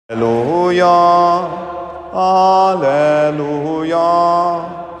Alleluia, Alleluia,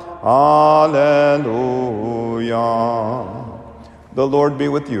 Alleluia. The Lord be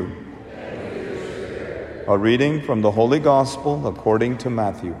with you. A reading from the Holy Gospel according to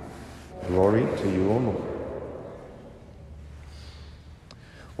Matthew. Glory to you, O Lord.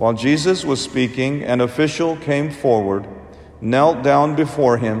 While Jesus was speaking, an official came forward, knelt down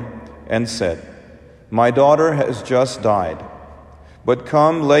before him, and said, "My daughter has just died. But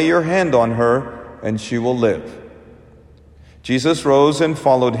come, lay your hand on her, and she will live." Jesus rose and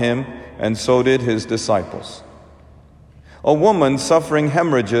followed him, and so did his disciples. A woman suffering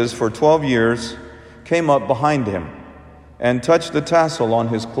hemorrhages for 12 years came up behind him and touched the tassel on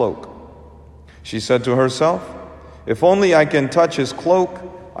his cloak. She said to herself, "If only I can touch his cloak,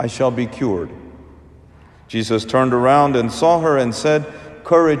 I shall be cured." Jesus turned around and saw her and said,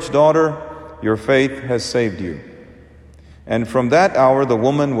 "Courage, daughter, your faith has saved you." And from that hour the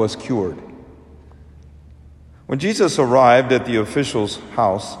woman was cured. When Jesus arrived at the official's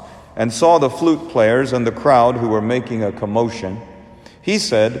house and saw the flute players and the crowd who were making a commotion, he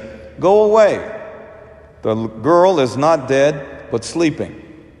said, "Go away. The girl is not dead, but sleeping."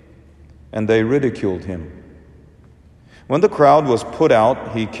 And they ridiculed him. When the crowd was put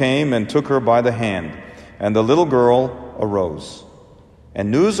out, he came and took her by the hand, and the little girl arose.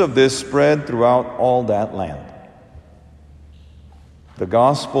 And news of this spread throughout all that land. The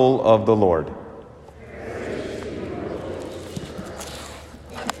Gospel of the Lord.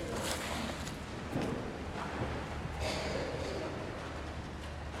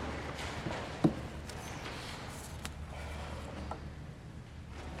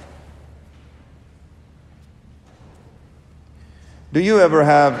 Do you ever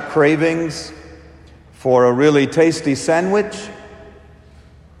have cravings for a really tasty sandwich?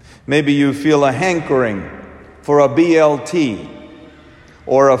 Maybe you feel a hankering for a BLT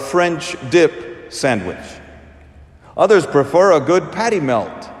or a French dip sandwich. Others prefer a good patty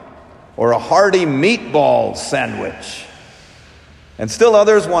melt or a hearty meatball sandwich. And still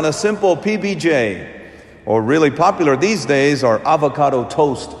others want a simple PBJ, or really popular these days are avocado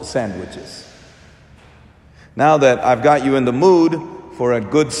toast sandwiches. Now that I've got you in the mood for a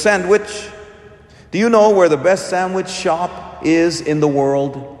good sandwich, do you know where the best sandwich shop is in the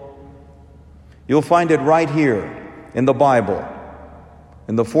world? You'll find it right here in the Bible,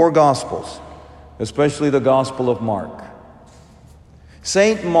 in the four Gospels, especially the Gospel of Mark.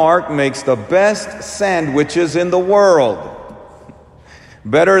 St. Mark makes the best sandwiches in the world.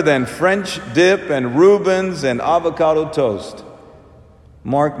 Better than French dip and Reubens and avocado toast.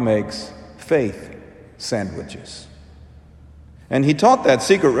 Mark makes faith sandwiches. And he taught that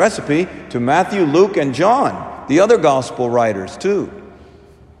secret recipe to Matthew, Luke, and John, the other gospel writers too.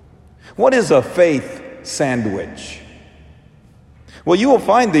 What is a faith sandwich? Well, you will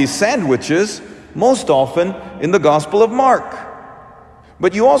find these sandwiches most often in the Gospel of Mark.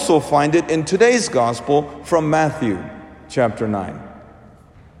 But you also find it in today's Gospel from Matthew chapter 9.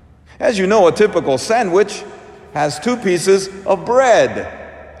 As you know, a typical sandwich has two pieces of bread,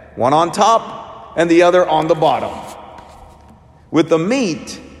 one on top and the other on the bottom, with the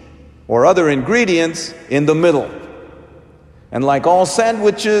meat or other ingredients in the middle. And like all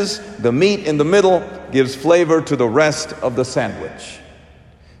sandwiches, the meat in the middle gives flavor to the rest of the sandwich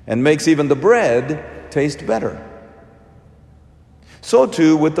and makes even the bread taste better. So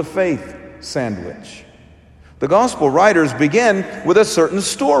too with the faith sandwich. The gospel writers begin with a certain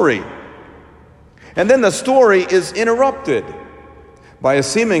story, and then the story is interrupted by a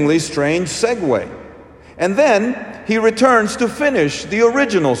seemingly strange segue. And then he returns to finish the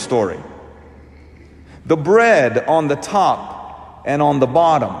original story. The bread on the top and on the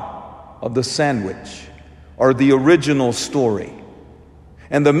bottom of the sandwich are the original story.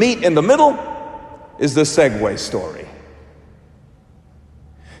 And the meat in the middle is the segue story.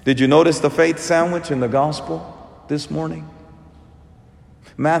 Did you notice the faith sandwich in the gospel this morning?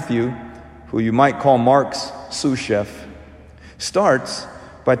 Matthew, who you might call Mark's sous chef, starts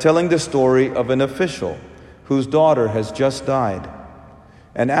by telling the story of an official whose daughter has just died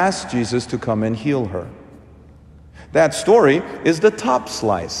and asks Jesus to come and heal her. That story is the top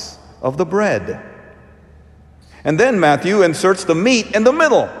slice of the bread. And then Matthew inserts the meat in the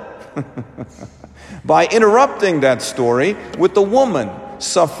middle by interrupting that story with the woman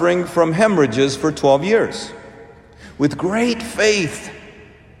suffering from hemorrhages for 12 years. With great faith,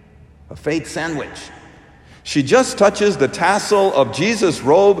 a faith sandwich, she just touches the tassel of Jesus'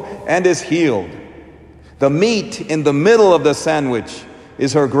 robe and is healed. The meat in the middle of the sandwich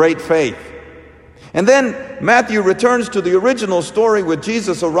is her great faith. And then Matthew returns to the original story with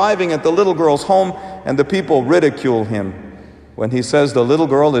Jesus arriving at the little girl's home, and the people ridicule him when he says the little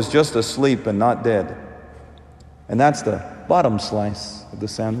girl is just asleep and not dead. And that's the bottom slice of the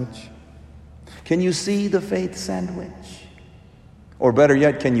sandwich. Can you see the faith sandwich? Or better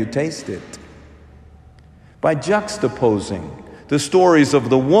yet, can you taste it? By juxtaposing the stories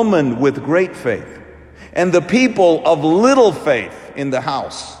of the woman with great faith and the people of little faith in the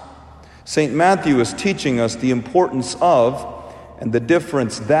house, St. Matthew is teaching us the importance of and the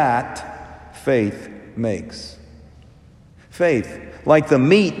difference that faith makes. Faith, like the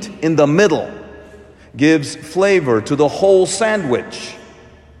meat in the middle, gives flavor to the whole sandwich.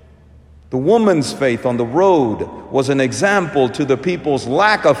 The woman's faith on the road was an example to the people's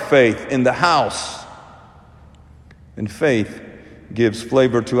lack of faith in the house. And faith gives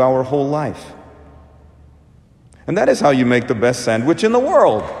flavor to our whole life. And that is how you make the best sandwich in the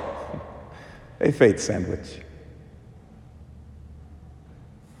world. A faith sandwich.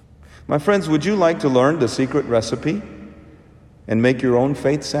 My friends, would you like to learn the secret recipe and make your own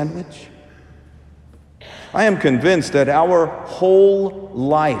faith sandwich? I am convinced that our whole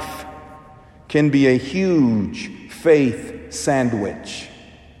life can be a huge faith sandwich.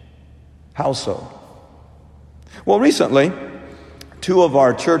 How so? Well, recently, 2 of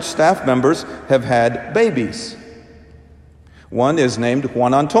our church staff members have had babies. One is named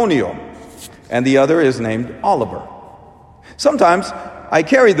Juan Antonio, and the other is named Oliver. Sometimes I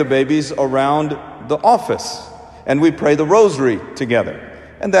carry the babies around the office, and we pray the rosary together.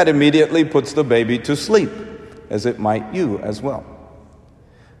 And that immediately puts the baby to sleep, as it might you as well.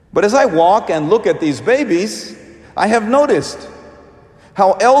 But as I walk and look at these babies, I have noticed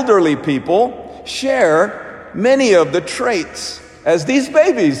how elderly people share many of the traits as these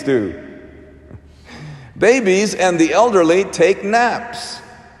babies do. Babies and the elderly take naps.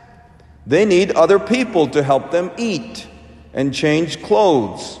 They need other people to help them eat and change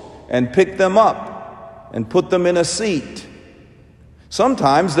clothes and pick them up and put them in a seat.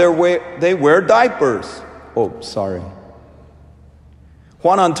 Sometimes they wear diapers. Oh, sorry.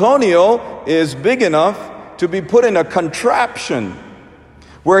 Juan Antonio is big enough to be put in a contraption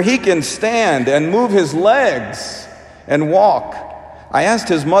where he can stand and move his legs and walk. I asked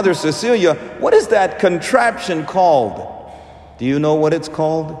his mother, Cecilia, what is that contraption called? Do you know what it's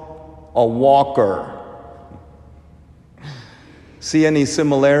called? A walker. See any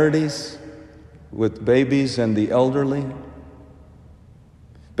similarities with babies and the elderly?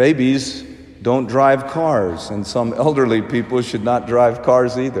 Babies don't drive cars, and some elderly people should not drive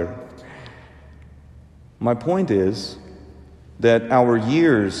cars either. My point is that our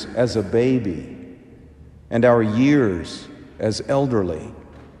years as a baby and our years as elderly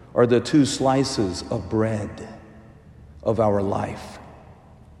are the 2 slices of bread of our life.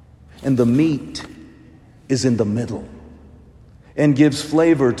 And the meat is in the middle and gives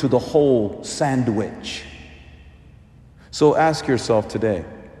flavor to the whole sandwich. So ask yourself today,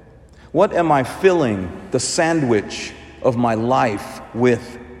 what am I filling the sandwich of my life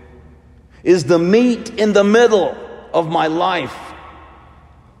with? Is the meat in the middle of my life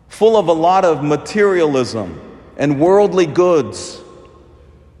full of a lot of materialism and worldly goods,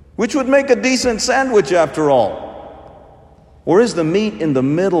 which would make a decent sandwich after all? Or is the meat in the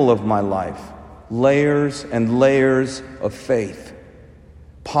middle of my life layers and layers of faith,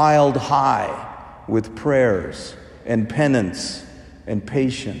 piled high with prayers and penance and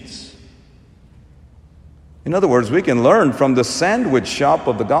patience? In other words, we can learn from the sandwich shop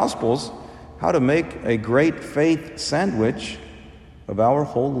of the Gospels how to make a great faith sandwich of our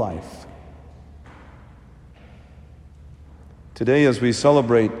whole life. Today, as we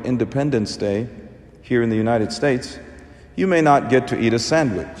celebrate Independence Day here in the United States, you may not get to eat a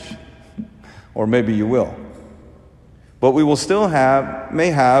sandwich, or maybe you will. But we will still may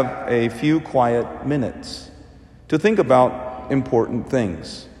have a few quiet minutes to think about important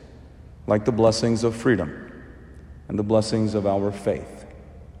things, like the blessings of freedom and the blessings of our faith.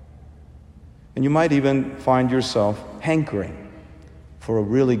 And you might even find yourself hankering for a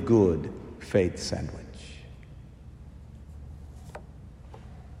really good faith sandwich.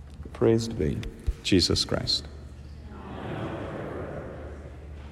 Praised be Jesus Christ.